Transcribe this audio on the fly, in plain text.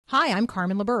Hi, I'm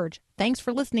Carmen LaBerge. Thanks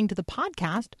for listening to the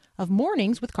podcast of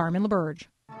Mornings with Carmen LaBerge.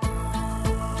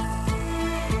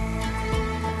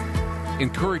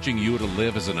 Encouraging you to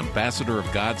live as an ambassador of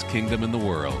God's kingdom in the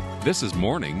world. This is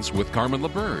Mornings with Carmen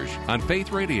LaBerge on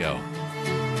Faith Radio.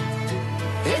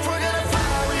 If we're gonna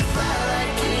fly, we fly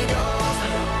like eagles.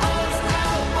 Arms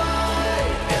out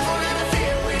wide. If we're gonna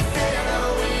fear, we fear no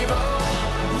evil.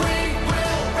 We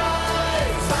will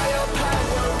rise. By your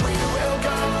power, we will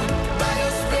go. By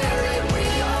your spirit, we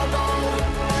are bold.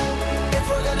 If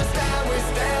we're gonna stand, we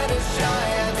stand as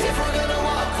giants. If we're gonna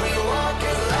walk, we walk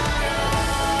as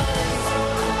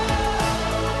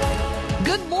lions.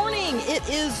 Good morning. It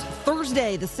is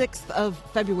Thursday, the 6th of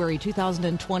February,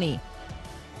 2020.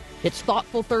 It's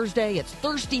Thoughtful Thursday. It's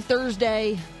Thirsty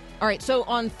Thursday. All right, so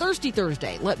on Thirsty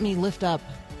Thursday, let me lift up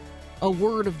a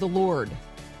word of the Lord.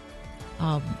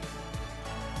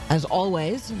 As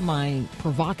always, my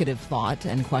provocative thought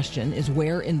and question is,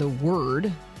 where in the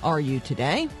Word are you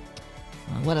today?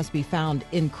 Let us be found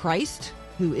in Christ,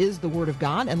 who is the Word of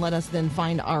God, and let us then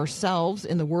find ourselves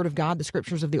in the Word of God, the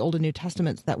Scriptures of the Old and New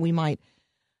Testaments, that we might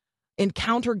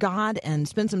encounter God and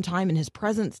spend some time in His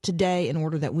presence today in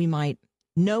order that we might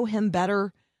know Him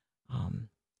better.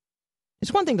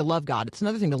 It's one thing to love God. It's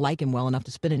another thing to like Him well enough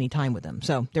to spend any time with Him.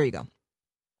 So there you go.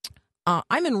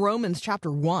 I'm in Romans chapter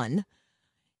 1,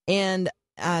 and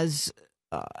as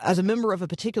a member of a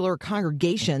particular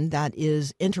congregation that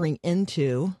is entering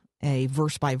into a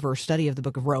verse-by-verse study of the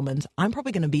book of Romans, I'm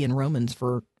probably going to be in Romans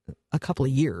for a couple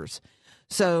of years.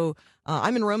 So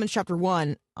I'm in Romans chapter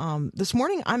 1. This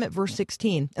morning I'm at verse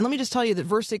 16. And let me just tell you that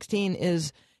verse 16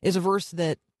 is a verse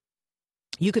that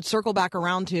you could circle back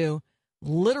around to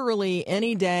literally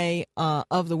any day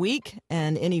of the week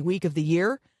and any week of the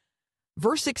year.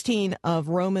 Verse 16 of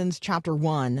Romans chapter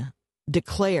 1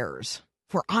 declares,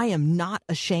 "For I am not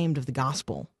ashamed of the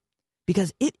gospel,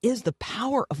 because it is the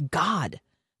power of God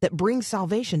that brings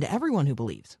salvation to everyone who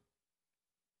believes."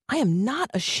 I am not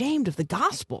ashamed of the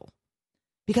gospel,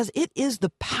 because it is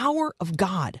the power of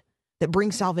God that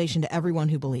brings salvation to everyone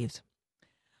who believes.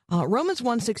 Romans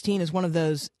 1:16 is one of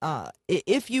those,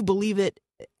 if you believe it,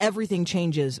 everything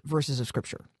changes verses of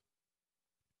Scripture.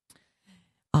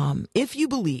 If you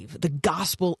believe the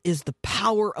gospel is the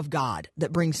power of God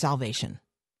that brings salvation,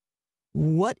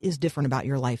 what is different about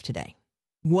your life today?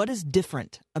 What is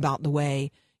different about the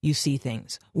way you see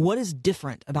things? What is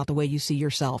different about the way you see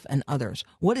yourself and others?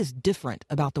 What is different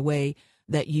about the way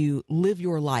that you live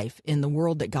your life in the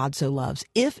world that God so loves?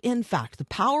 If, in fact, the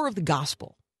power of the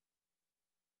gospel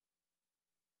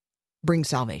brings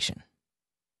salvation.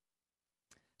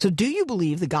 So do you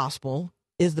believe the gospel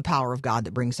is the power of God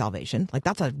that brings salvation? Like,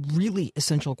 that's a really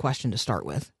essential question to start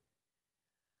with.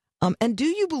 And do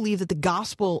you believe that the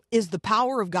gospel is the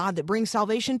power of God that brings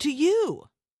salvation to you?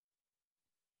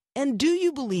 And do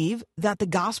you believe that the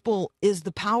gospel is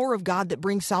the power of God that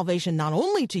brings salvation not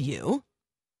only to you,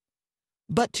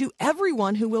 but to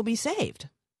everyone who will be saved?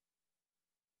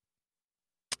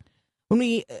 When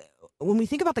we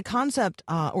think about the concept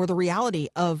or the reality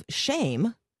of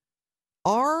shame,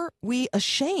 are we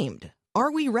ashamed? Are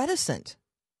we reticent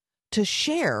to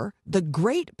share the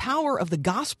great power of the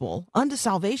gospel unto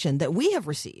salvation that we have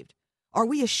received? Are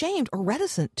we ashamed or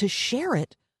reticent to share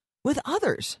it with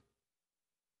others?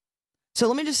 So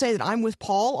let me just say that I'm with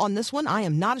Paul on this one. I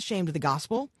am not ashamed of the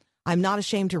gospel. I'm not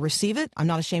ashamed to receive it. I'm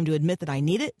not ashamed to admit that I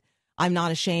need it. I'm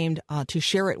not ashamed to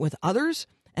share it with others,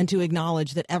 and to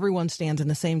acknowledge that everyone stands in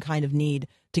the same kind of need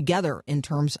together in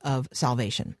terms of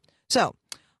salvation. So,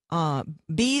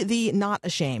 be thee not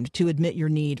ashamed to admit your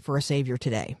need for a Savior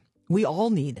today. We all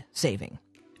need saving.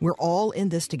 We're all in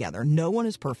this together. No one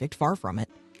is perfect, far from it.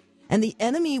 And the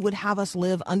enemy would have us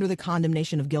live under the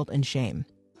condemnation of guilt and shame.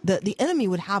 The enemy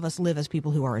would have us live as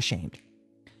people who are ashamed.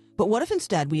 But what if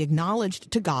instead we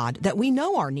acknowledged to God that we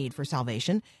know our need for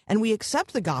salvation, and we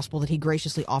accept the gospel that He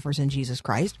graciously offers in Jesus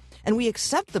Christ, and we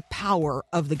accept the power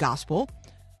of the gospel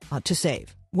to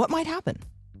save? What might happen?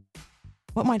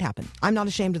 What might happen? I'm not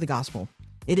ashamed of the gospel.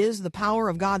 It is the power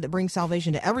of God that brings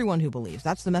salvation to everyone who believes.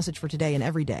 That's the message for today and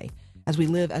every day, as we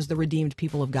live as the redeemed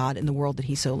people of God in the world that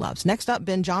He so loves. Next up,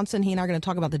 Ben Johnson. He and I are going to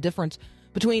talk about the difference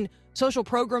between social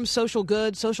programs, social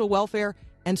good, social welfare,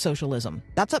 and socialism.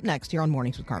 That's up next here on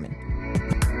Mornings with Carmen.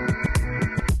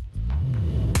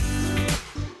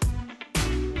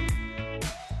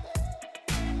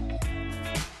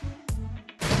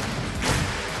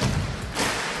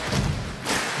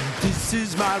 This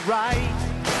is my right,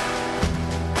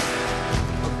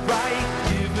 a right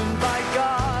given by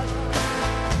God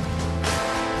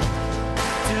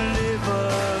to live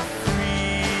a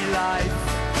free life,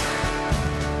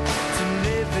 to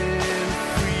live in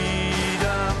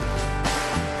freedom.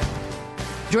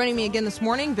 Joining me again this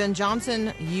morning, Ben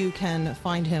Johnson. You can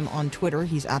find him on Twitter.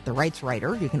 He's at The Rights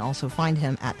Writer. You can also find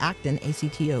him at Acton,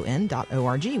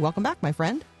 ACTON.org. Welcome back, my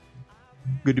friend.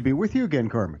 Good to be with you again,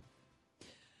 Carmen.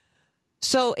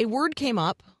 So a word came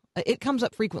up. It comes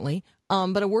up frequently,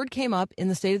 but a word came up in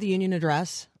the State of the Union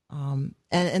address, and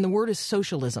the word is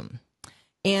socialism.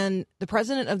 And the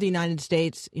President of the United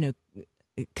States,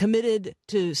 committed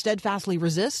to steadfastly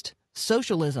resist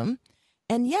socialism,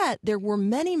 and yet there were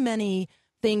many, many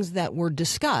things that were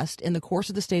discussed in the course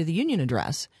of the State of the Union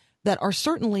address that are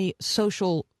certainly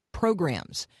social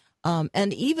programs,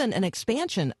 and even an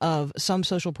expansion of some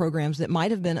social programs that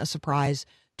might have been a surprise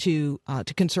to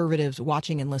conservatives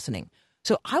watching and listening.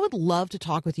 So I would love to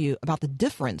talk with you about the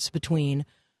difference between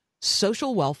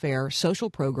social welfare, social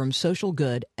programs, social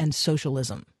good, and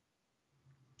socialism.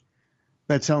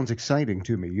 That sounds exciting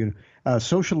to me.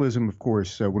 Socialism, of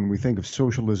course, when we think of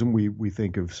socialism, we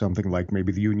think of something like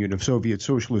maybe the Union of Soviet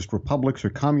Socialist Republics or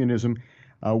communism,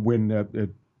 when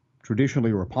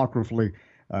traditionally or apocryphally,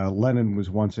 Lenin was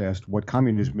once asked what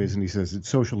communism is, and he says it's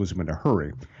socialism in a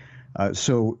hurry.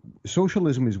 So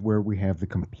socialism is where we have the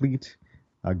complete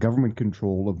government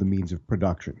control of the means of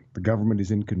production. The government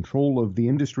is in control of the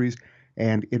industries,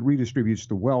 and it redistributes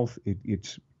the wealth.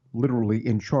 It's literally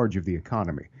in charge of the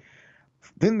economy.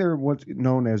 Then there what's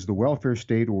known as the welfare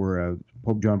state, or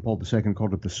Pope John Paul II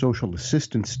called it the social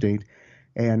assistance state.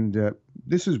 And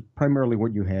this is primarily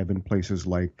what you have in places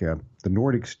like the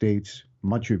Nordic states,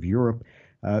 much of Europe.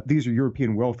 These are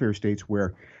European welfare states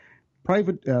where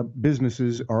private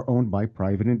businesses are owned by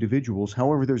private individuals.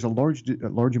 However, there's a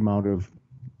large amount of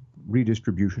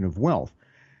redistribution of wealth.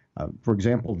 For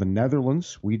example, the Netherlands,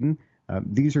 Sweden,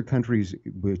 these are countries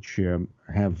which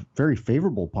have very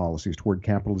favorable policies toward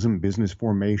capitalism, business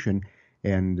formation,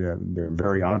 and they're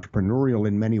very entrepreneurial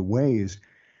in many ways.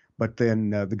 But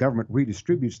then the government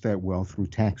redistributes that wealth through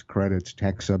tax credits,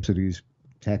 tax subsidies,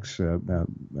 tax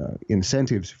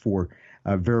incentives for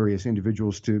various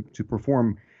individuals to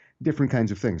perform different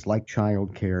kinds of things like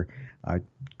child care,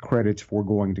 credits for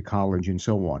going to college, and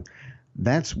so on.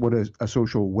 That's what a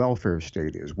social welfare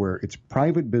state is, where it's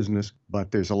private business, but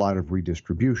there's a lot of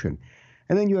redistribution.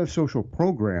 And then you have social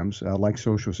programs like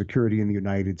Social Security in the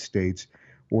United States,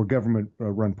 or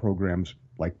government-run programs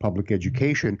like public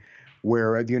education,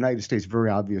 where the United States very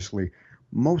obviously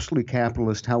mostly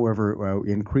capitalist, however,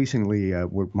 increasingly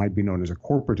what might be known as a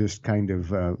corporatist kind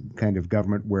of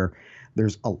government, where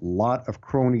there's a lot of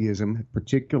cronyism,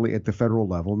 particularly at the federal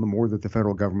level. And the more that the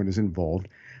federal government is involved,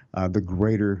 the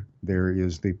greater there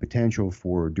is the potential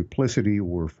for duplicity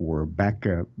or for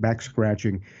back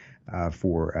scratching,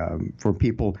 for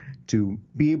people to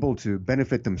be able to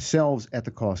benefit themselves at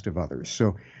the cost of others.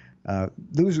 So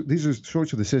these are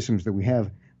sorts of the systems that we have.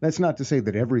 That's not to say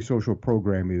that every social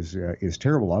program is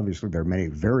terrible. Obviously, there are many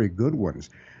very good ones.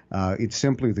 It's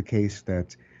simply the case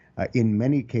that in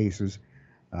many cases,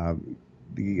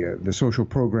 the social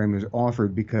program is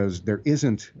offered because there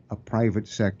isn't a private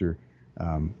sector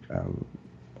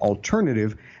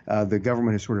alternative. The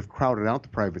government has sort of crowded out the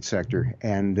private sector,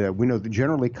 and we know that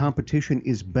generally competition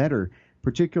is better,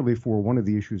 particularly for one of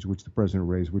the issues which the president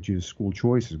raised, which is school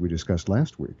choice, as we discussed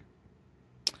last week.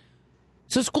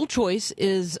 So school choice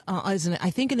is I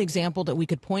think, an example that we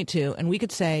could point to, and we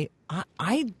could say,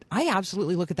 I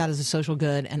absolutely look at that as a social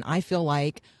good, and I feel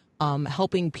like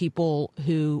helping people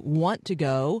who want to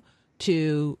go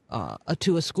to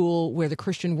a school where the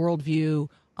Christian worldview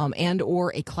and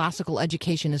or a classical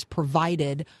education is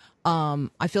provided,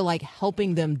 I feel like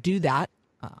helping them do that.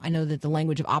 I know that the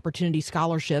language of opportunity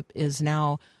scholarship is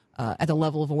now at the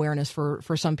level of awareness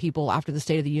for some people after the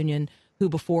State of the Union who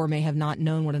before may have not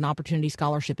known what an opportunity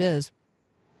scholarship is.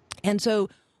 And so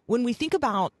when we think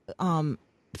about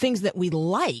things that we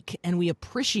like and we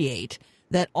appreciate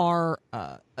that are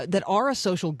a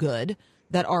social good,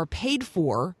 that are paid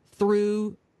for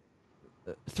through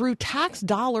tax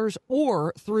dollars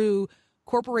or through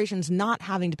corporations not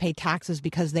having to pay taxes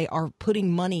because they are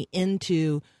putting money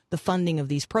into the funding of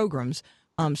these programs.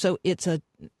 So it's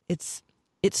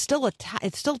still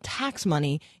tax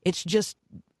money. It's just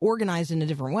organized in a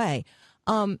different way.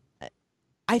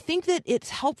 I think that it's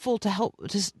helpful to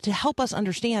help us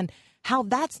understand how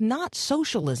that's not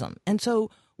socialism. And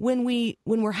so when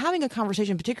we're having a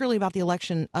conversation, particularly about the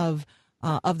election of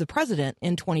the president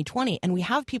in 2020, and we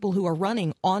have people who are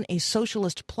running on a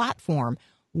socialist platform,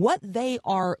 what they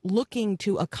are looking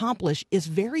to accomplish is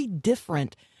very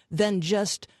different than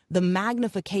just the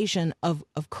magnification of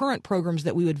current programs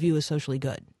that we would view as socially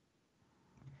good.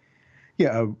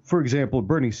 Yeah, for example,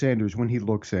 Bernie Sanders, when he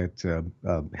looks at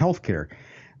health care,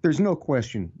 There's no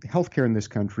question healthcare in this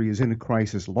country is in a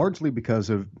crisis largely because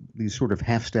of these sort of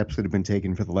half steps that have been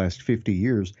taken for the last 50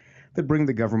 years that bring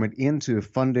the government into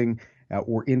funding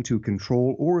or into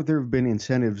control, or there have been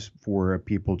incentives for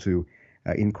people to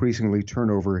increasingly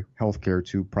turn over healthcare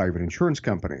to private insurance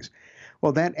companies.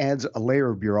 Well, that adds a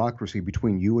layer of bureaucracy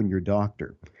between you and your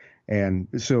doctor. And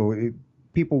so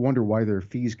people wonder why their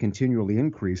fees continually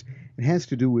increase. It has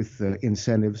to do with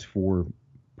incentives for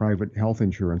private health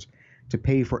insurance to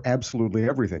pay for absolutely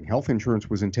everything. Health insurance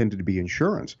was intended to be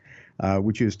insurance,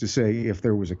 which is to say if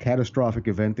there was a catastrophic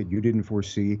event that you didn't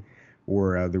foresee,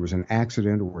 or there was an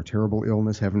accident or a terrible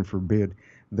illness, heaven forbid,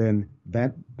 then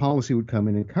that policy would come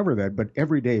in and cover that. But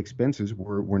everyday expenses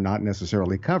were not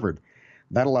necessarily covered.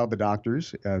 That allowed the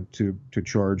doctors to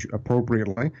charge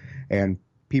appropriately, and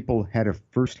people had a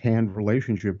first-hand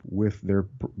relationship with their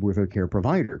care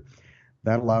provider.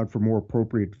 That allowed for more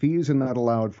appropriate fees, and that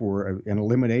allowed for an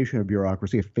elimination of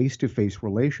bureaucracy, a face-to-face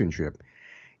relationship.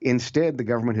 Instead, the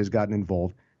government has gotten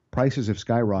involved. Prices have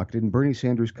skyrocketed, and Bernie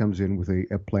Sanders comes in with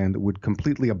a plan that would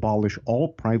completely abolish all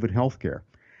private health care.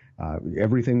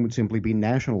 Everything would simply be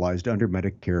nationalized under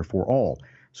Medicare for all.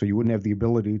 So you wouldn't have the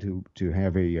ability to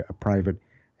have a private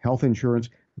health insurance.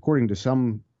 According to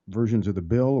some versions of the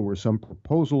bill or some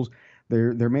proposals,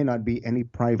 there may not be any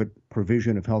private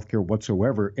provision of health care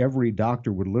whatsoever. Every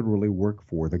doctor would literally work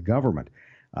for the government.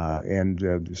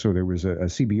 So there was a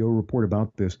CBO report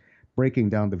about this, breaking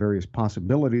down the various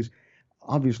possibilities.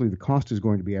 Obviously, the cost is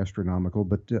going to be astronomical,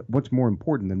 but what's more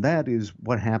important than that is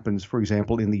what happens, for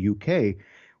example, in the UK,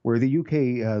 where the UK,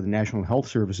 the National Health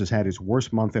Service, has had its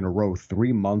worst month in a row,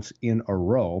 3 months in a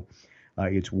row.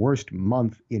 Its worst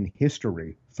month in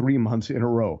history, 3 months in a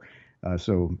row.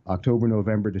 So October,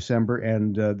 November, December,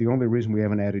 and the only reason we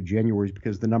haven't added January is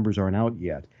because the numbers aren't out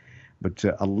yet. But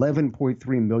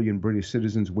 11.3 million British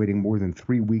citizens waiting more than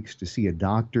 3 weeks to see a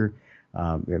doctor.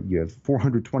 You have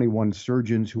 421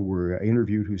 surgeons who were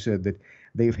interviewed who said that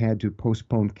they've had to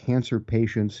postpone cancer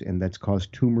patients, and that's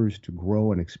caused tumors to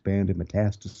grow and expand and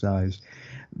metastasize.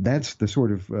 That's the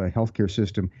sort of healthcare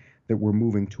system that we're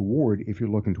moving toward if you're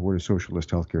looking toward a socialist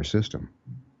healthcare system.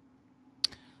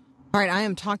 All right, I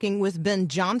am talking with Ben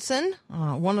Johnson.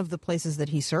 One of the places that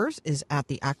he serves is at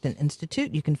the Acton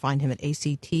Institute. You can find him at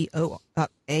acton.org.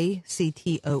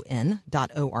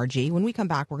 When we come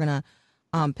back, we're going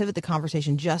to pivot the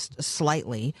conversation just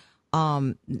slightly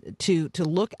to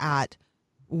look at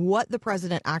what the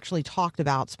president actually talked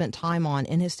about, spent time on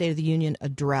in his State of the Union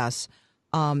address,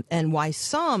 and why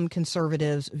some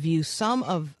conservatives view some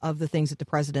of the things that the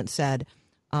president said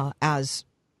as,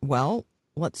 well,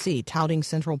 let's see, touting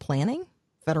central planning,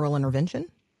 federal intervention.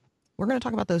 We're going to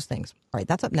talk about those things. All right,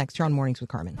 that's up next here on Mornings with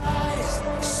Carmen.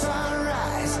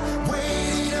 Sunrise,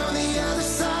 waiting on the other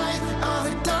side of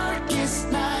the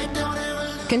darkest night. Don't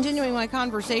ever look. Continuing my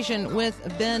conversation with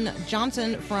Ben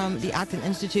Johnson from the Acton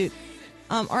Institute.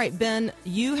 All right, Ben,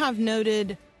 you have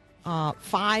noted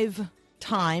 5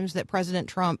 times that President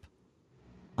Trump,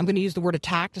 I'm going to use the word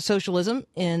attacked socialism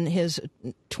in his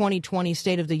 2020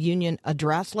 State of the Union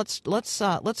address. Let's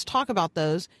talk about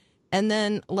those, and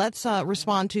then let's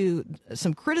respond to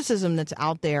some criticism that's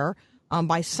out there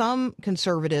by some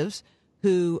conservatives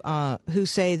who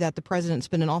say that the president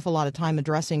spent an awful lot of time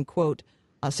addressing, quote,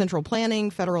 central planning,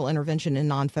 federal intervention in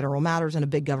non-federal matters, and a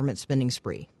big government spending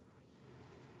spree.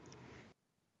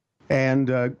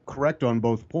 And correct on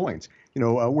both points.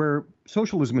 Where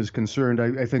socialism is concerned,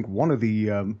 I think one of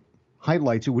the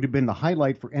highlights, it would have been the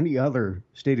highlight for any other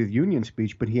State of the Union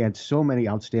speech, but he had so many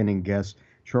outstanding guests,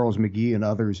 Charles McGee and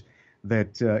others,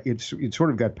 that it sort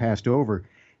of got passed over.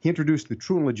 He introduced the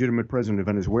true and legitimate president of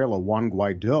Venezuela, Juan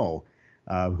Guaido,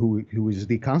 who is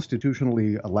the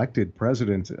constitutionally elected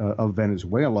president of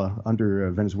Venezuela under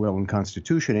a Venezuelan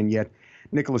constitution, and yet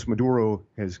Nicolas Maduro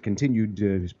has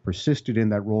persisted in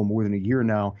that role more than a year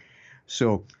now.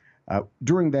 So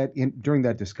during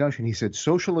that discussion, he said,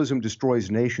 socialism destroys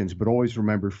nations, but always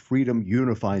remember, freedom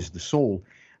unifies the soul.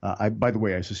 By the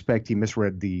way, I suspect he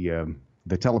misread the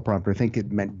teleprompter. I think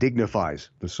it meant dignifies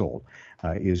the soul,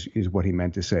 is what he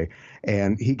meant to say.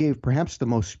 And he gave perhaps the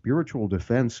most spiritual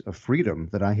defense of freedom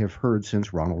that I have heard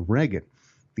since Ronald Reagan.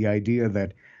 The idea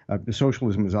that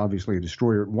socialism is obviously a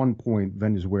destroyer. At one point,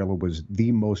 Venezuela was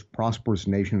the most prosperous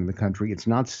nation in the country. It's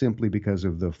not simply because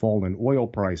of the fall in oil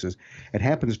prices. It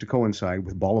happens to coincide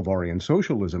with Bolivarian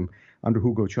socialism under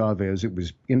Hugo Chavez. It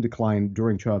was in decline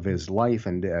during Chavez's life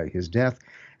and his death,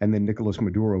 and then Nicolas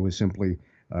Maduro has simply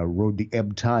rode the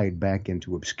ebb tide back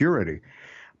into obscurity.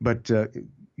 But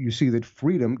you see that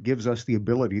freedom gives us the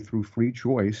ability through free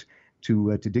choice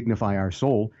to dignify our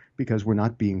soul, because we're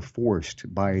not being forced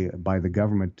by the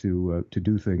government to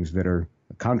do things that are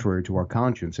contrary to our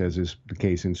conscience, as is the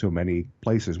case in so many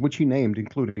places, which he named,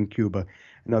 including Cuba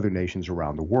and other nations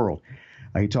around the world.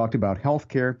 He talked about health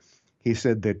care. He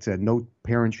said that no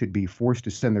parent should be forced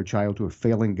to send their child to a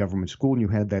failing government school. And you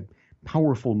had that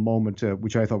powerful moment,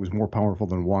 which I thought was more powerful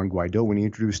than Juan Guaido, when he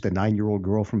introduced a 9-year-old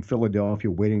girl from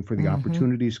Philadelphia waiting for the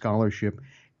Opportunity Scholarship,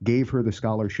 gave her the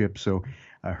scholarship. So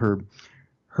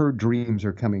her dreams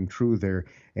are coming true there.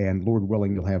 And Lord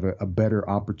willing, you'll have a better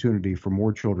opportunity for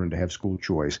more children to have school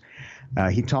choice.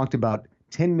 He talked about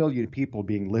 10 million people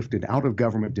being lifted out of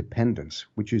government dependence,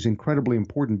 which is incredibly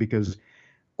important because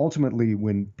ultimately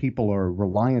when people are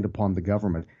reliant upon the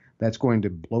government, that's going to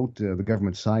bloat the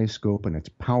government's size, scope, and its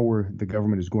power. The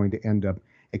government is going to end up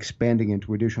expanding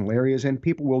into additional areas, and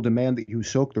people will demand that you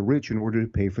soak the rich in order to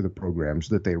pay for the programs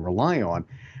that they rely on.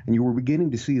 And you were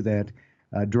beginning to see that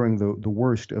during the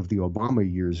worst of the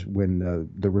Obama years when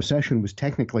the recession was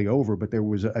technically over, but there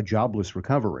was a jobless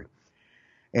recovery.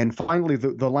 And finally,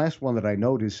 the last one that I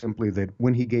note is simply that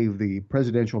when he gave the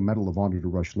Presidential Medal of Honor to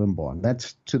Rush Limbaugh, and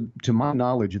that's, to my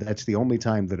knowledge, that's the only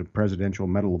time that a Presidential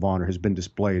Medal of Honor has been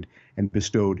displayed and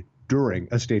bestowed during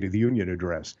a State of the Union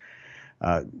address.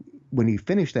 When he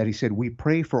finished that, he said, "We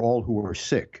pray for all who are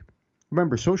sick."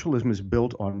 Remember, socialism is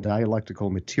built on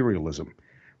dialectical materialism.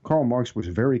 Karl Marx was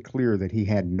very clear that he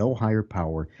had no higher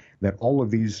power, that all of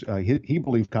these, he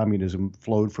believed communism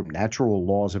flowed from natural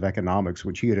laws of economics,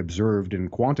 which he had observed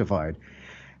and quantified.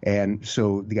 And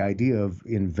so the idea of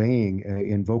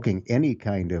invoking any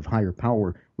kind of higher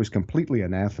power was completely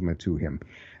anathema to him.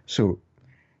 So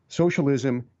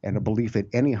socialism and a belief in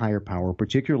any higher power,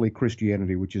 particularly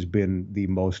Christianity, which has been the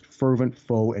most fervent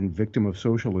foe and victim of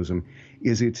socialism,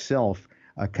 is itself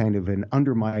a kind of an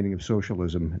undermining of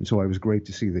socialism. And so I was great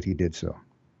to see that he did so.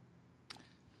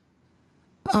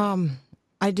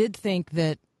 I did think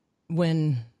that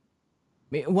one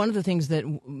of the things that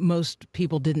most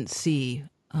people didn't see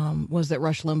was that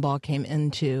Rush Limbaugh came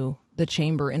into the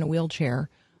chamber in a wheelchair.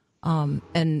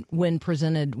 And when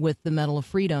presented with the Medal of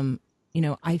Freedom,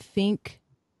 I think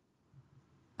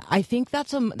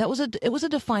it was a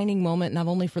defining moment, not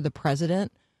only for the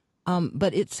president,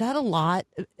 but it said a lot.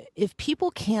 If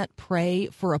people can't pray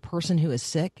for a person who is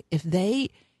sick, if they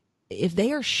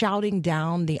are shouting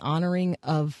down the honoring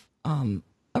of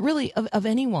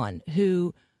anyone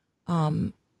who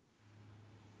has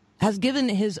given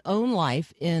his own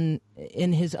life in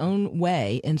his own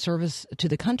way in service to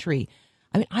the country,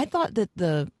 I thought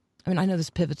that I know this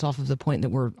pivots off of the point that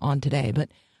we're on today, but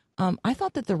I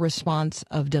thought that the response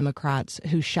of Democrats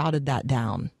who shouted that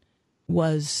down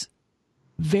was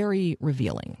very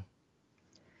revealing.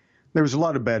 There was a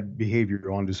lot of bad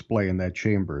behavior on display in that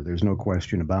chamber. There's no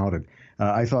question about it.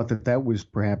 I thought that was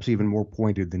perhaps even more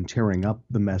pointed than tearing up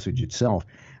the message itself.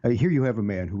 Here you have a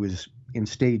man who is in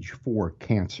stage 4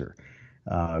 cancer.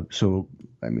 Lord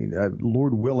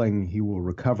willing, he will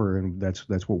recover, and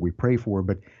that's what we pray for.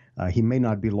 But he may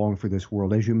not be long for this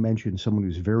world. As you mentioned, someone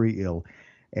who's very ill.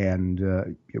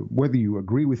 And whether you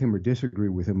agree with him or disagree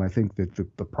with him, I think that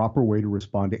the proper way to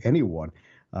respond to anyone,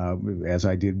 as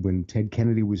I did when Ted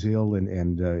Kennedy was ill,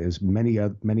 and as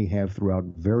many have throughout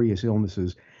various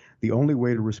illnesses, the only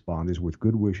way to respond is with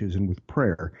good wishes and with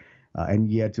prayer. And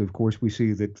yet, of course, we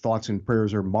see that thoughts and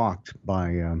prayers are mocked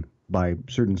by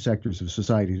certain sectors of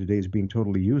society today as being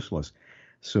totally useless.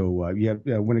 So,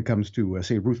 when it comes to,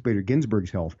 say, Ruth Bader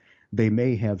Ginsburg's health, they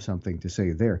may have something to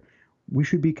say there. We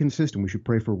should be consistent. We should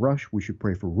pray for Rush. We should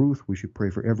pray for Ruth. We should pray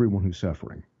for everyone who's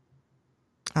suffering.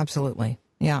 Absolutely.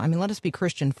 Yeah. Let us be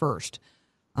Christian first,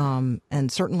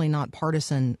 and certainly not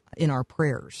partisan in our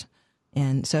prayers.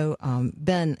 And so,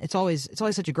 Ben, it's always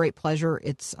such a great pleasure.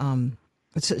 It's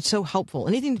so helpful.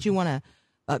 Anything that you want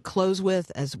to close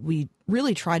with as we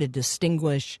really try to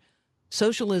distinguish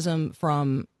socialism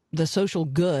from the social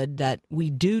good that we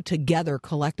do together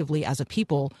collectively as a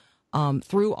people,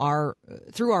 through our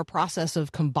process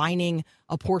of combining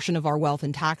a portion of our wealth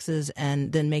and taxes,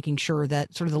 and then making sure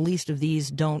that sort of the least of these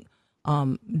don't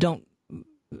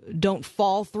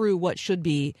fall through what should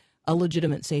be a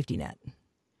legitimate safety net.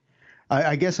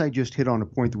 I guess I just hit on a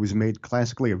point that was made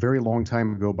classically a very long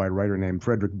time ago by a writer named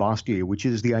Frederick Bastiat, which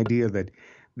is the idea that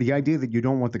you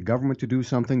don't want the government to do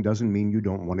something doesn't mean you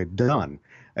don't want it done.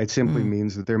 It simply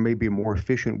means that there may be a more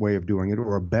efficient way of doing it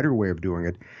or a better way of doing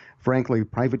it. Frankly,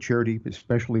 private charity,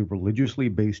 especially religiously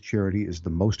based charity, is the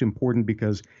most important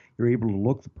because you're able to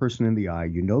look the person in the eye.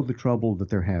 You know the trouble that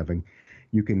they're having.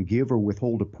 You can give or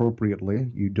withhold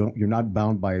appropriately. You're not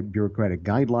bound by bureaucratic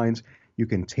guidelines. You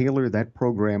can tailor that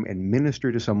program and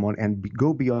minister to someone and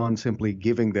go beyond simply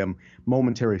giving them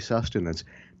momentary sustenance,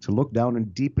 to look down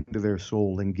and deep into their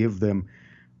soul and give them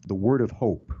the word of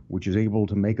hope, which is able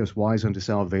to make us wise unto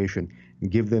salvation and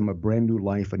give them a brand new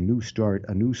life, a new start,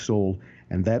 a new soul,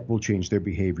 and that will change their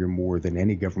behavior more than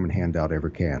any government handout ever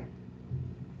can.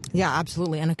 Yeah,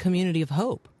 absolutely. And a community of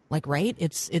hope. Like, right?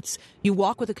 It's you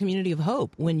walk with a community of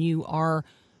hope when you are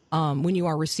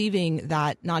receiving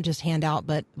that, not just handout,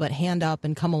 but hand up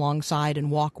and come alongside and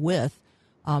walk with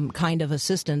kind of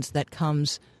assistance that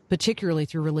comes particularly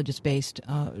through religious-based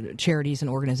charities and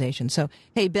organizations. So,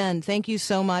 hey, Ben, thank you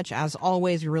so much. As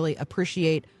always, we really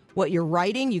appreciate what you're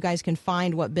writing. You guys can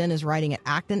find what Ben is writing at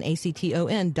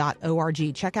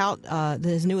acton.org. Check out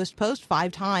his newest post,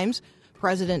 5 times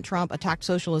President Trump attacked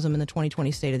socialism in the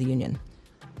 2020 State of the Union.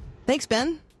 Thanks,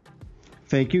 Ben.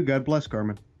 Thank you. God bless,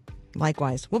 Carmen.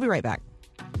 Likewise. We'll be right back.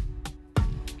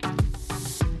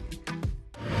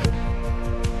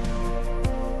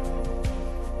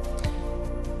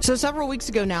 So several weeks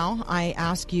ago now, I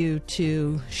asked you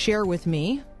to share with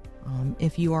me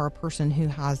if you are a person who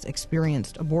has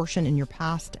experienced abortion in your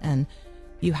past and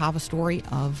you have a story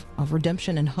of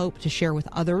redemption and hope to share with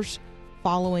others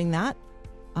following that.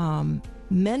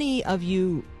 Many of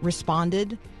you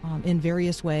responded in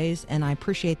various ways, and I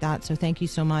appreciate that, so thank you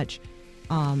so much.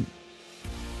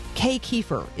 Kay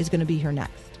Kiefer is going to be here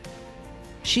next.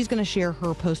 She's going to share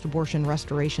her post-abortion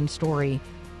restoration story,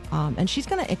 and she's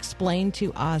going to explain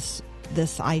to us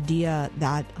this idea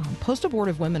that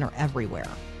post-abortive women are everywhere.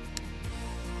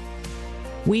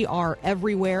 We are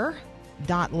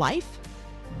everywhere.life.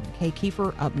 Kay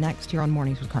Kiefer up next here on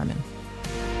Mornings with Carmen.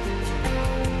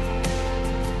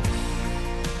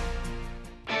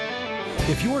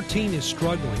 If your teen is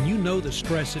struggling, you know the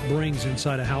stress it brings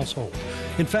inside a household.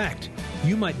 In fact,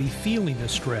 you might be feeling the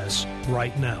stress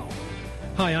right now.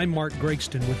 Hi, I'm Mark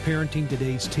Gregston with Parenting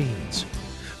Today's Teens.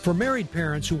 For married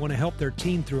parents who want to help their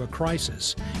teen through a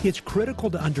crisis, it's critical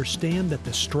to understand that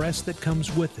the stress that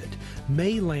comes with it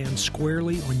may land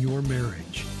squarely on your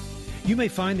marriage. You may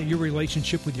find that your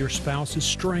relationship with your spouse is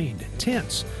strained,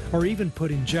 tense, or even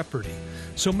put in jeopardy.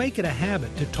 So make it a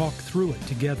habit to talk through it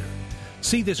together.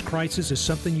 See this crisis as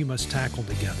something you must tackle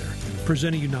together.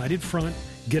 Present a united front,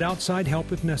 get outside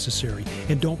help if necessary,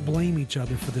 and don't blame each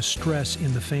other for the stress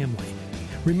in the family.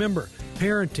 Remember,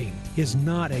 parenting is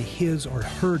not a his or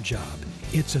her job.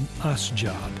 It's an us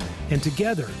job. And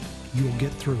together, you'll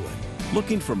get through it.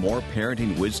 Looking for more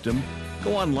parenting wisdom?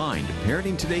 Go online to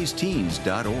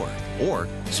parentingtodaysteens.org or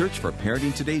search for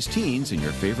Parenting Today's Teens in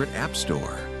your favorite app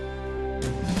store.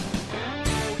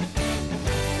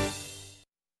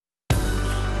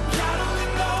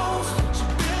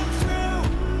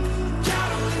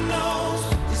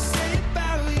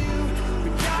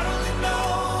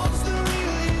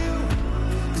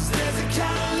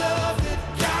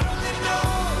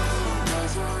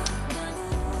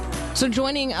 So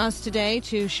joining us today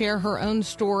to share her own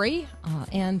story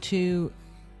and to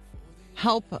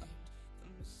help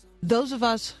those of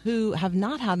us who have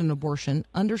not had an abortion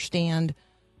understand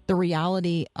the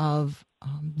reality of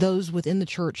those within the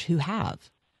church who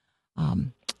have.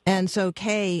 And so,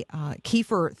 Kay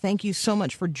Kiefer, thank you so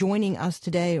much for joining us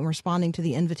today and responding to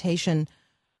the invitation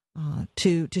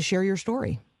to share your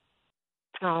story.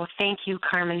 Oh, thank you,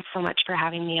 Carmen, so much for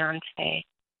having me on today.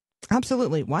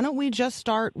 Absolutely. Why don't we just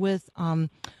start with the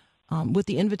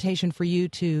invitation for you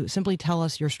to simply tell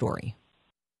us your story?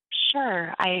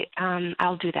 Sure,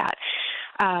 I'll do that.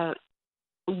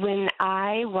 When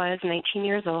I was 19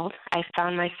 years old, I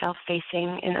found myself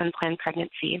facing an unplanned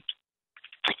pregnancy,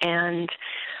 and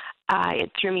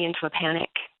it threw me into a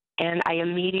panic. And I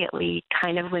immediately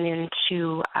kind of went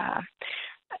into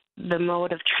the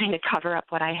mode of trying to cover up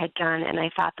what I had done. And I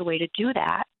thought the way to do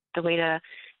that, the way to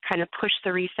kind of push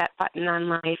the reset button on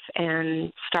life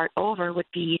and start over would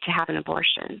be to have an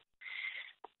abortion.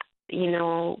 You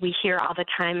know, we hear all the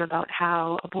time about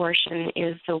how abortion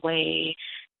is the way,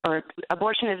 or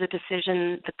abortion is a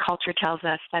decision the culture tells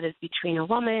us that is between a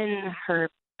woman, her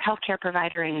healthcare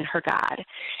provider, and her God.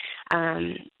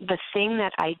 The thing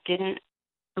that I didn't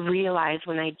realize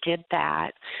when I did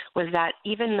that was that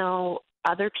even though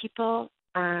other people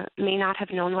may not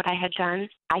have known what I had done,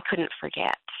 I couldn't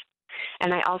forget.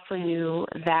 And I also knew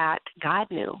that God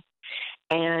knew.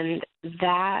 And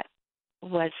that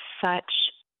was such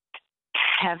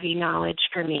heavy knowledge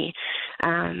for me.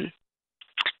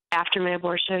 After my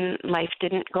abortion, life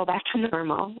didn't go back to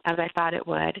normal as I thought it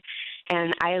would.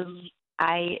 And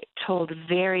I told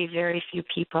very, very few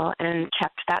people and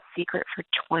kept that secret for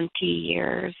 20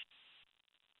 years.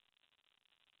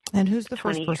 And who's the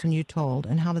first person you told,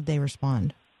 and how did they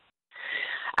respond?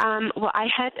 Well, I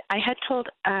had told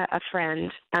a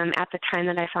friend at the time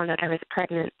that I found out I was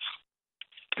pregnant,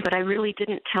 but I really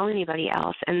didn't tell anybody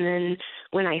else. And then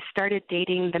when I started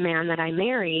dating the man that I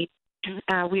married,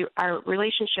 our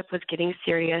relationship was getting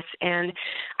serious, and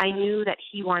I knew that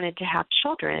he wanted to have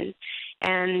children,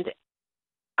 and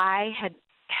I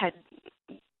had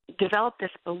developed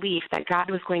this belief that God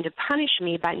was going to punish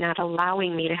me by not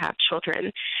allowing me to have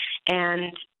children,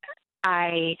 and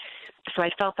I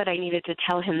felt that I needed to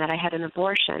tell him that I had an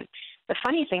abortion. The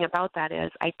funny thing about that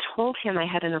is I told him I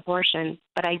had an abortion,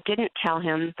 but I didn't tell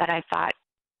him that I thought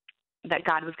that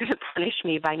God was going to punish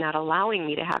me by not allowing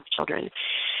me to have children.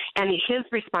 And his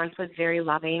response was very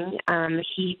loving.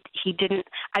 He didn't.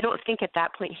 I don't think at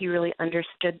that point he really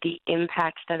understood the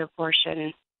impact that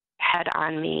abortion had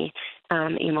on me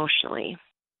emotionally.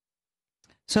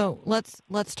 So let's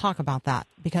talk about that,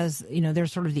 because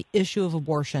there's sort of the issue of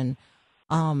abortion,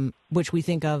 which we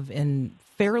think of in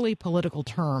fairly political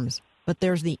terms, but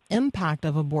there's the impact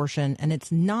of abortion, and it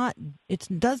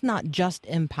does not just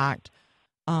impact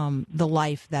the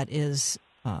life that is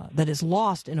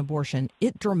lost in abortion.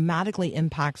 It dramatically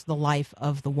impacts the life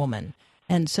of the woman.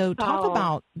 And so talk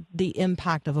about the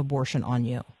impact of abortion on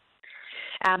you.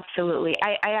 Absolutely.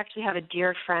 I actually have a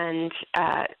dear friend,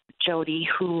 Jody,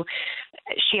 who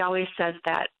she always says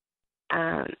that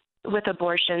with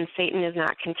abortion, Satan is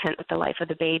not content with the life of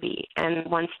the baby. And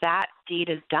once that deed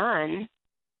is done,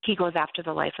 he goes after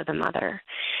the life of the mother.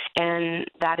 And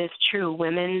that is true.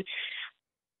 Women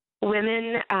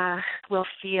will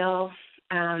feel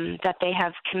that they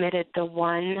have committed the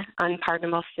one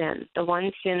unpardonable sin, the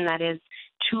one sin that is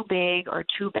too big or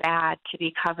too bad to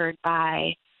be covered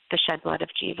by the shed blood of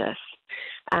Jesus.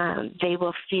 They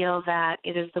will feel that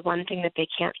it is the one thing that they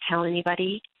can't tell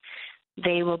anybody.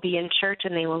 They will be in church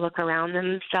and they will look around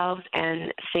themselves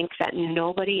and think that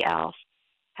nobody else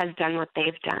has done what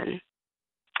they've done,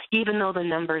 even though the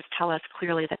numbers tell us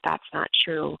clearly that that's not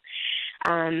true.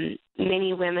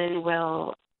 Many women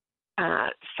will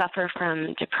suffer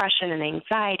from depression and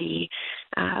anxiety.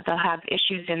 They'll have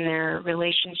issues in their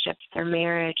relationships, their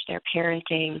marriage, their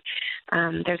parenting.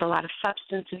 There's a lot of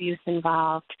substance abuse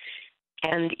involved,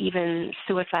 and even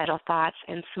suicidal thoughts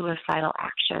and suicidal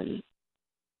action.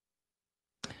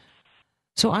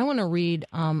 So I want to read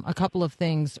a couple of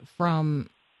things from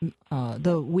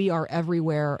the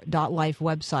weareeverywhere.life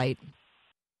website,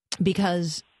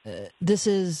 because this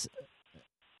is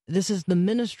the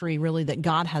ministry really that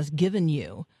God has given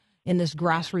you in this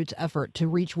grassroots effort to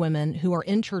reach women who are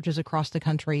in churches across the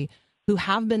country who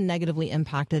have been negatively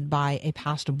impacted by a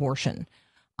past abortion.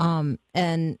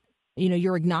 And,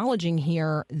 you're acknowledging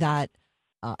here that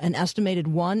an estimated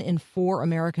 1 in 4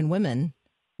 American women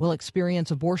will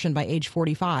experience abortion by age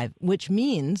 45, which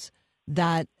means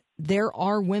that there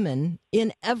are women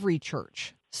in every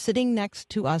church sitting next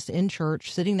to us in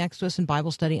church, sitting next to us in Bible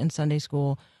study and Sunday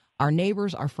school, our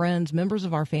neighbors, our friends, members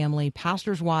of our family,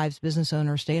 pastors' wives, business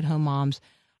owners, stay-at-home moms.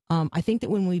 I think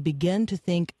that when we begin to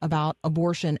think about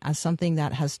abortion as something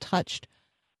that has touched,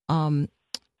 that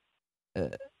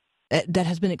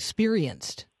has been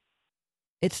experienced,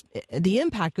 the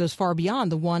impact goes far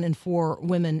beyond the 1 in 4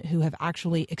 women who have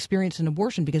actually experienced an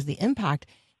abortion, because the impact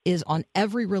is on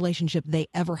every relationship they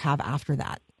ever have after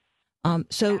that.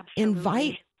 So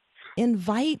Absolutely.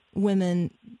 invite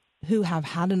women who have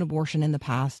had an abortion in the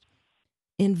past,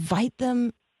 invite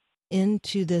them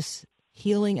into this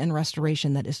healing and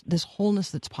restoration, that is this wholeness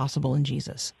that's possible in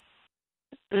Jesus.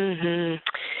 Mm-hmm.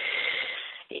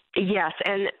 Yes,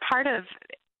 and part of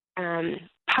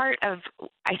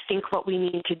I think what we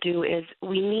need to do is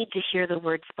we need to hear the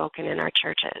word spoken in our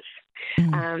churches.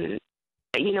 Mm-hmm.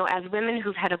 As women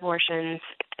who've had abortions,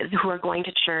 who are going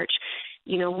to church,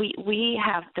 we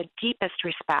have the deepest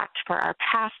respect for our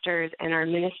pastors and our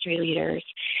ministry leaders,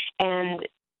 and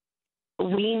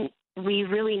we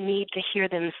really need to hear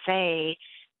them say,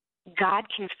 God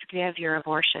can forgive your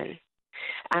abortion.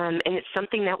 And it's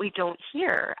something that we don't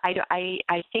hear. I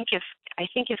think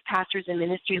if pastors and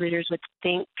ministry leaders would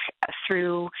think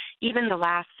through even the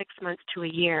last 6 months to a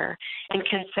year and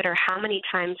consider how many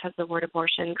times has the word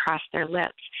abortion crossed their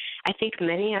lips, I think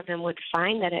many of them would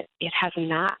find that it has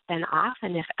not been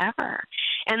often, if ever.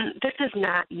 And this is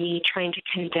not me trying to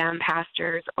condemn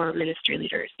pastors or ministry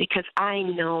leaders, because I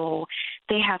know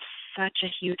they have such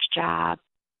a huge job.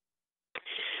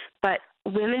 But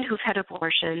women who've had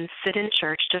abortions sit in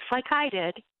church just like I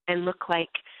did and look like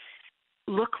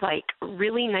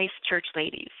really nice church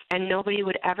ladies, and nobody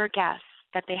would ever guess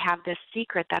that they have this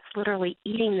secret that's literally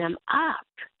eating them up.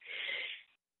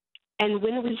 And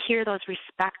when we hear those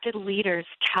respected leaders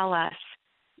tell us,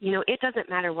 it doesn't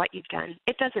matter what you've done.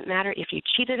 It doesn't matter if you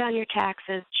cheated on your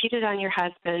taxes, cheated on your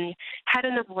husband, had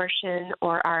an abortion,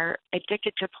 or are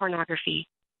addicted to pornography.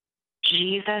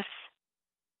 Jesus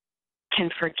can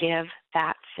forgive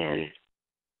that sin.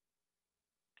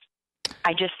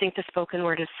 I just think the spoken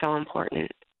word is so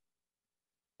important.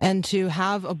 And to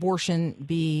have abortion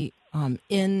be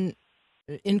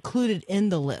included in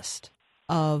the list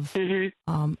of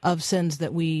sins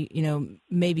that we,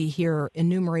 maybe hear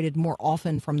enumerated more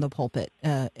often from the pulpit,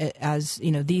 as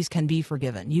these can be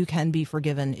forgiven. You can be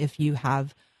forgiven if you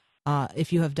have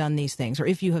done these things, or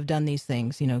if you have done these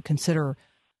things.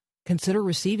 Consider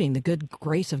receiving the good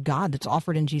grace of God that's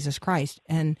offered in Jesus Christ,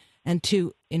 and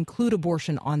to include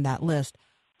abortion on that list.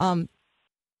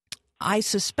 I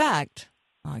suspect,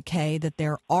 Kay, that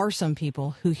there are some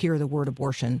people who hear the word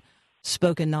abortion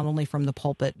spoken not only from the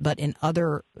pulpit, but in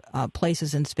other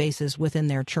places and spaces within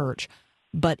their church,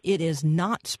 but it is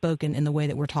not spoken in the way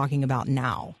that we're talking about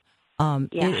now.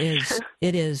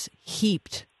 It is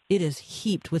heaped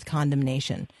with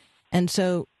condemnation. And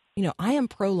so, I am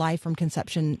pro-life from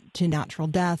conception to natural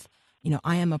death.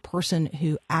 I am a person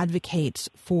who advocates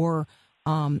for,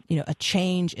 a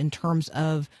change in terms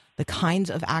of the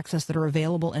kinds of access that are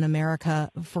available in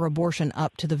America for abortion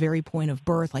up to the very point of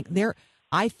birth.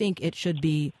 I think it should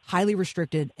be highly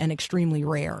restricted and extremely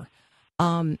rare.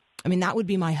 That would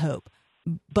be my hope.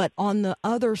 But on the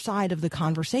other side of the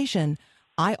conversation,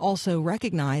 I also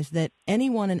recognize that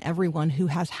anyone and everyone who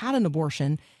has had an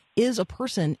abortion is a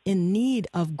person in need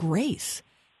of grace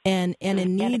and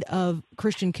in need of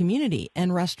Christian community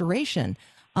and restoration.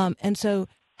 And so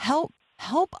help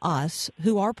us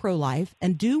who are pro-life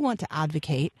and do want to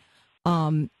advocate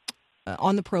on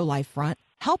the pro-life front.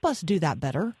 Help us do that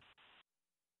better.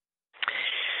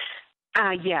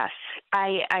 Yes,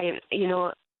 I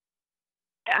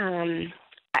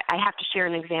have to share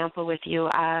an example with you.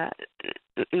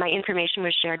 My information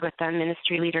was shared with a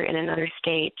ministry leader in another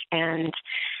state, and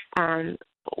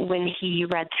when he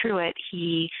read through it,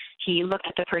 he looked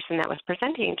at the person that was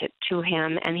presenting it to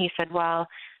him, and he said, well,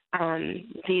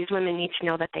 these women need to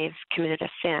know that they've committed a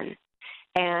sin.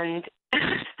 And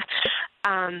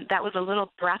that was a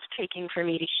little breathtaking for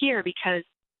me to hear, because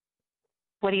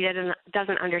what he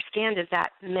doesn't understand is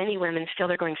that many women feel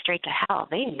they're going straight to hell.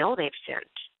 They know they've sinned.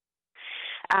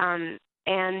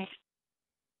 And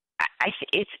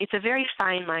it's a very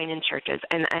fine line in churches.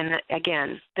 And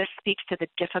again, this speaks to the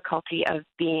difficulty of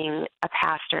being a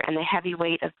pastor and the heavy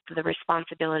weight of the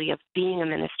responsibility of being a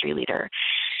ministry leader.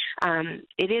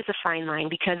 It is a fine line,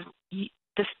 because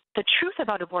the truth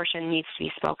about abortion needs to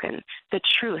be spoken. The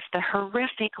truth, the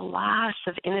horrific loss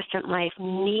of innocent life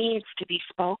needs to be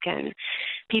spoken.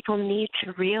 People need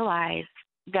to realize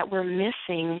that we're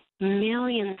missing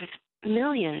millions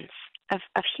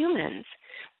of humans.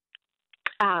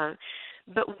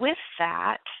 But with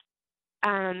that,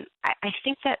 I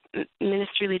think that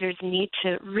ministry leaders need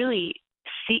to really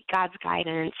seek God's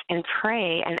guidance and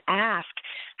pray and ask,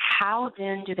 how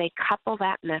then do they couple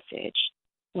that message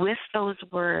with those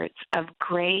words of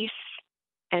grace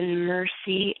and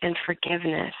mercy and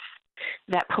forgiveness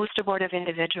that post-abortive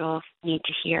individuals need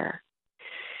to hear?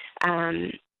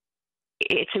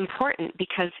 It's important,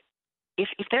 because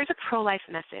if there's a pro-life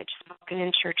message spoken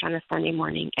in church on a Sunday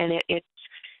morning, and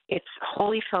it's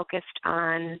wholly focused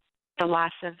on the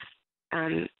loss of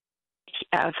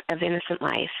innocent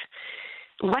life,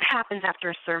 what happens after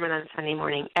a sermon on Sunday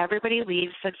morning? Everybody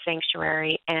leaves the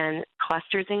sanctuary and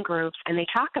clusters in groups, and they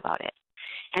talk about it.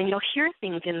 And you'll hear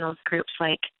things in those groups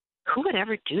like, who would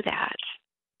ever do that?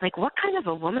 Like, what kind of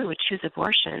a woman would choose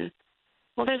abortion?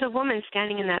 Well, there's a woman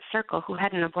standing in that circle who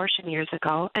had an abortion years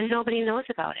ago, and nobody knows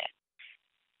about it.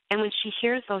 And when she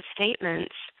hears those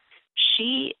statements,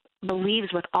 she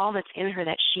believes with all that's in her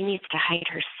that she needs to hide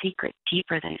her secret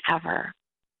deeper than ever.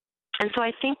 And so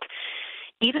I think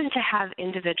even to have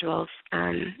individuals,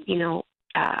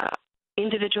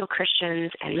 individual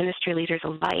Christians and ministry leaders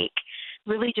alike,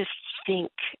 really just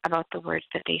think about the words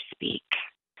that they speak,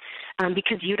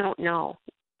 because you don't know.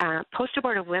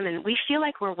 Post-abortive women, we feel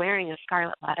like we're wearing a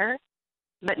scarlet letter,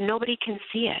 but nobody can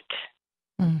see it.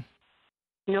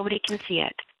 Nobody can see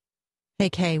it. Hey,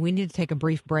 Kay, we need to take a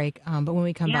brief break, but when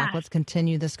we come back, let's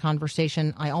continue this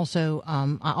conversation. I also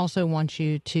want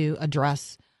you to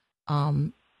address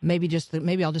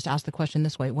maybe I'll just ask the question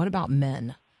this way: what about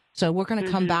men? So we're going to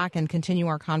come back and continue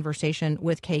our conversation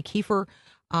with Kay Kiefer,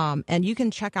 and you can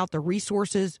check out the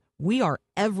resources. We are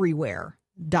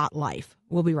everywhere.life.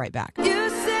 We'll be right back.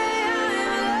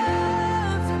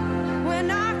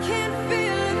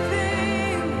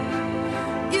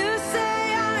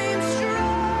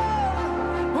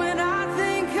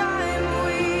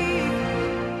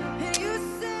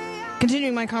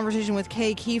 Continuing my conversation with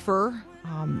Kay Kiefer,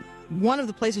 one of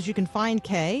the places you can find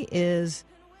Kay is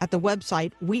at the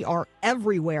website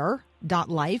weareverywhere.life.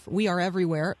 everywhere.life. We are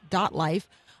everywhere.life.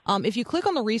 If you click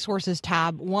on the resources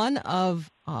tab, one of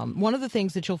the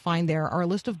things that you'll find there are a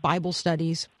list of Bible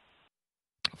studies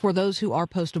for those who are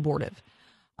post-abortive.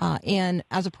 And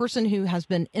as a person who has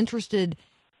been interested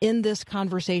in this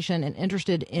conversation and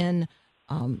interested in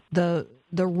the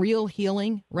real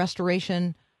healing,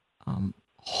 restoration,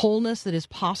 wholeness that is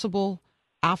possible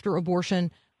after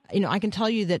abortion, I can tell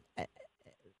you that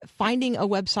finding a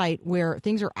website where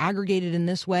things are aggregated in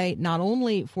this way, not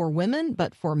only for women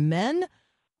but for men,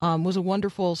 was a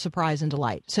wonderful surprise and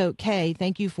delight. So, Kay,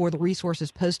 thank you for the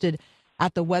resources posted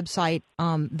at the website.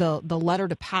 The letter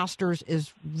to pastors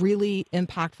is really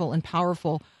impactful and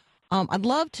powerful. I'd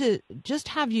love to just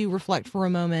have you reflect for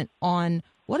a moment on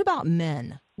what about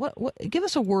men? What give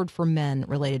us a word for men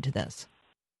related to this.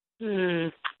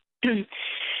 My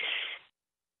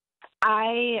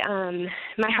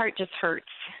heart just hurts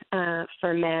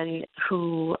for men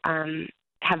who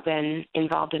have been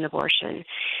involved in abortion,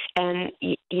 and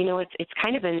it's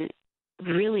kind of a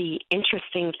really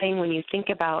interesting thing when you think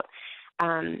about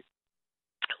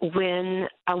when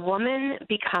a woman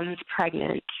becomes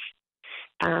pregnant.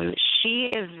 She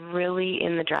is really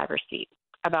in the driver's seat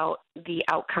about the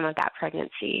outcome of that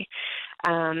pregnancy.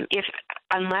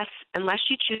 Unless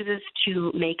she chooses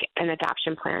to make an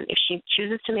adoption plan, if she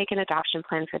chooses to make an adoption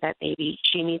plan for that baby,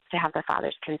 she needs to have the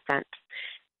father's consent.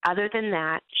 Other than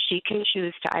that, she can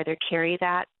choose to either carry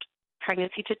that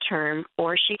pregnancy to term,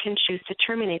 or she can choose to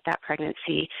terminate that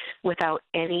pregnancy without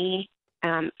any, He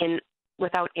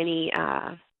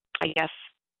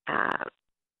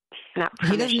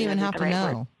doesn't even have to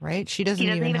know, right? She doesn't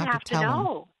even have to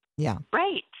tell him. Yeah.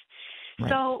 Right.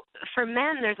 So for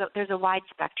men, there's a wide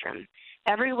spectrum,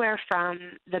 everywhere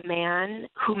from the man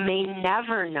who may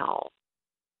never know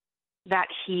that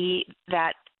he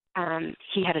had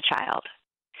a child,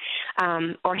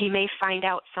 or he may find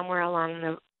out somewhere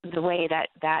along the way that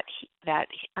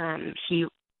he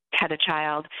had a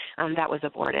child that was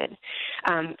aborted.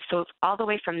 So it's all the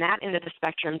way from that end of the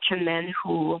spectrum to men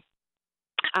who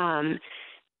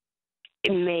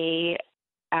may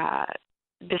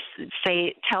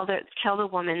tell the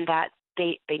woman that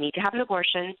they need to have an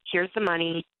abortion. Here's the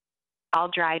money.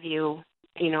 I'll drive you,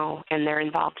 and they're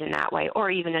involved in that way, or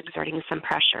even exerting some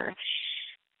pressure.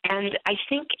 And I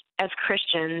think as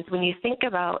Christians, when you think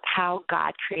about how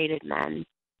God created men,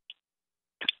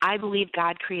 I believe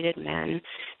God created men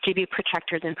to be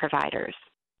protectors and providers.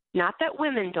 Not that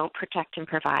women don't protect and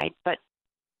provide, but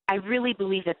I really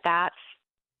believe that that's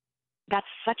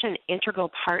such an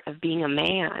integral part of being a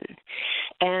man.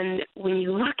 And when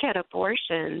you look at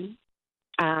abortion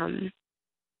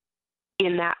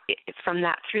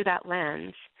through that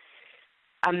lens,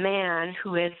 a man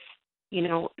who is,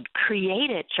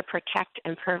 created to protect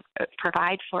and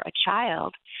provide for a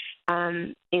child,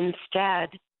 instead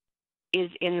is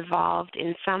involved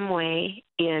in some way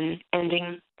in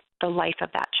ending the life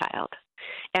of that child.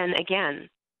 And again,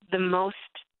 the most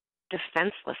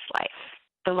defenseless life,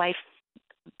 the life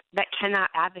that cannot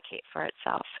advocate for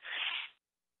itself.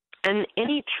 And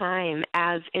any time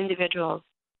as individuals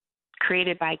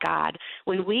created by God,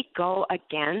 when we go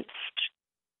against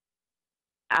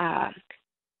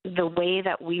the way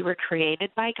that we were created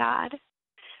by God,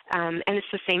 and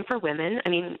it's the same for women. I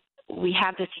mean, we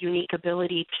have this unique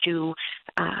ability to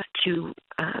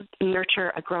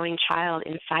nurture a growing child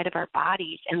inside of our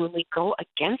bodies, and when we go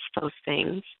against those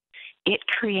things, it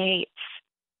creates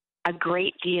a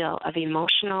great deal of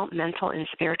emotional, mental, and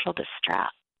spiritual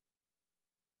distress.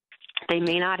 They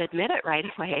may not admit it right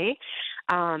away,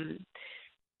 but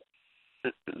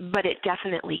it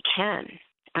definitely can.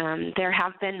 There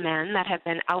have been men that have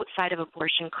been outside of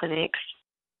abortion clinics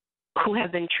who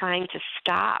have been trying to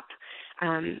stop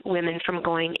women from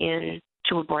going in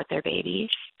to abort their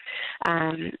babies.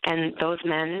 And those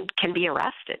men can be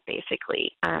arrested,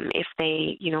 basically, if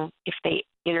they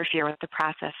interfere with the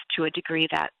process to a degree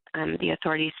that the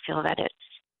authorities feel that it's,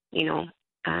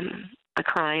 a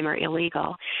crime or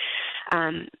illegal.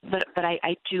 But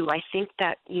I think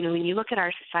that, when you look at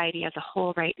our society as a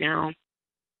whole right now,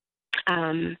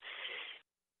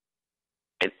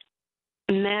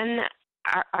 men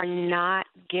are not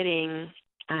getting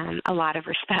a lot of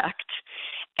respect.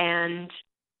 And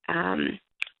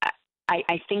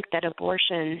I think that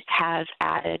abortion has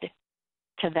added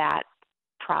to that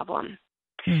problem.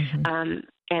 Mm-hmm.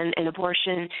 And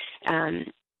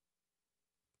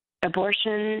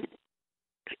abortion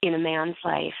in a man's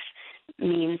life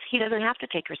means he doesn't have to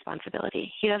take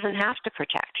responsibility. He doesn't have to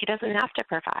protect. He doesn't have to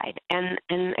provide. And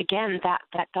again,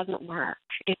 that doesn't work.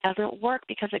 It doesn't work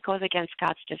because it goes against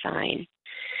God's design.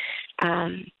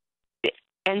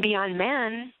 And beyond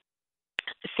men,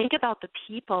 think about the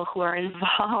people who are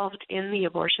involved in the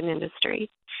abortion industry.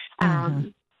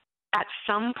 At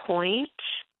some point,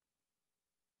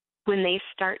 when they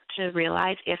start to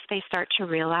realize, if they start to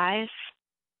realize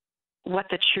what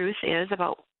the truth is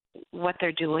about what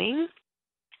they're doing,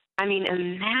 I mean,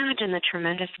 imagine the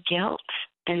tremendous guilt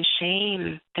and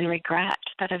shame and regret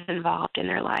that is involved in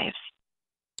their lives.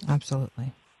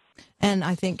 Absolutely. And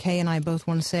I think Kay and I both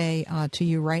want to say to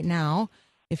you right now,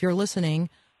 if you're listening,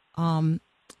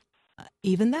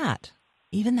 even that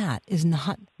is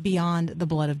not beyond the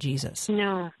blood of Jesus.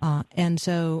 No. And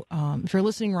so if you're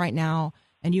listening right now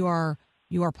and you are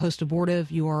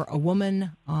post-abortive, you are a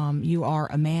woman, you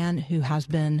are a man who has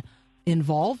been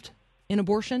involved in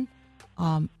abortion,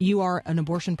 you are an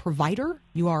abortion provider,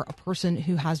 you are a person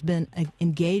who has been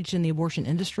engaged in the abortion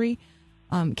industry,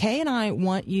 Kay and I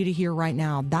want you to hear right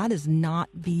now, that is not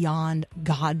beyond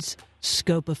God's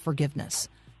scope of forgiveness.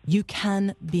 You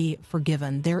can be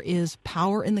forgiven. There is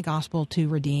power in the gospel to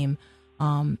redeem.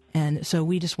 And so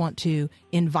we just want to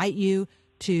invite you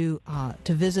to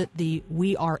visit the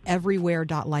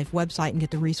weareeverywhere.life website and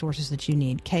get the resources that you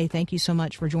need. Kay, thank you so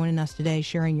much for joining us today,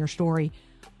 sharing your story,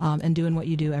 and doing what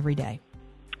you do every day.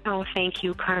 Oh, thank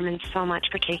you, Carmen, so much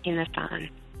for taking this on.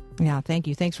 Yeah, thank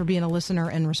you. Thanks for being a listener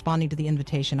and responding to the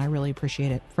invitation. I really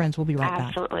appreciate it. Friends, we'll be right back.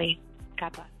 Absolutely.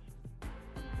 God bless.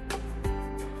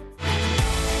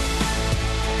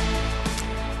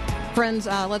 Friends,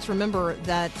 let's remember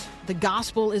that the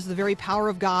gospel is the very power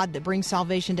of God that brings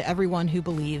salvation to everyone who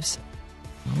believes.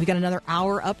 We got another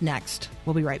hour up next.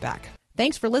 We'll be right back.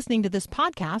 Thanks for listening to this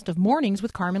podcast of Mornings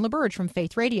with Carmen LaBerge from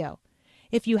Faith Radio.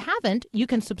 If you haven't, you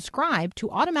can subscribe to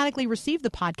automatically receive the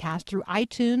podcast through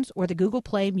iTunes or the Google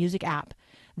Play Music app.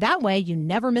 That way, you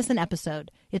never miss an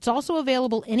episode. It's also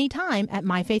available anytime at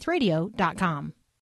myfaithradio.com.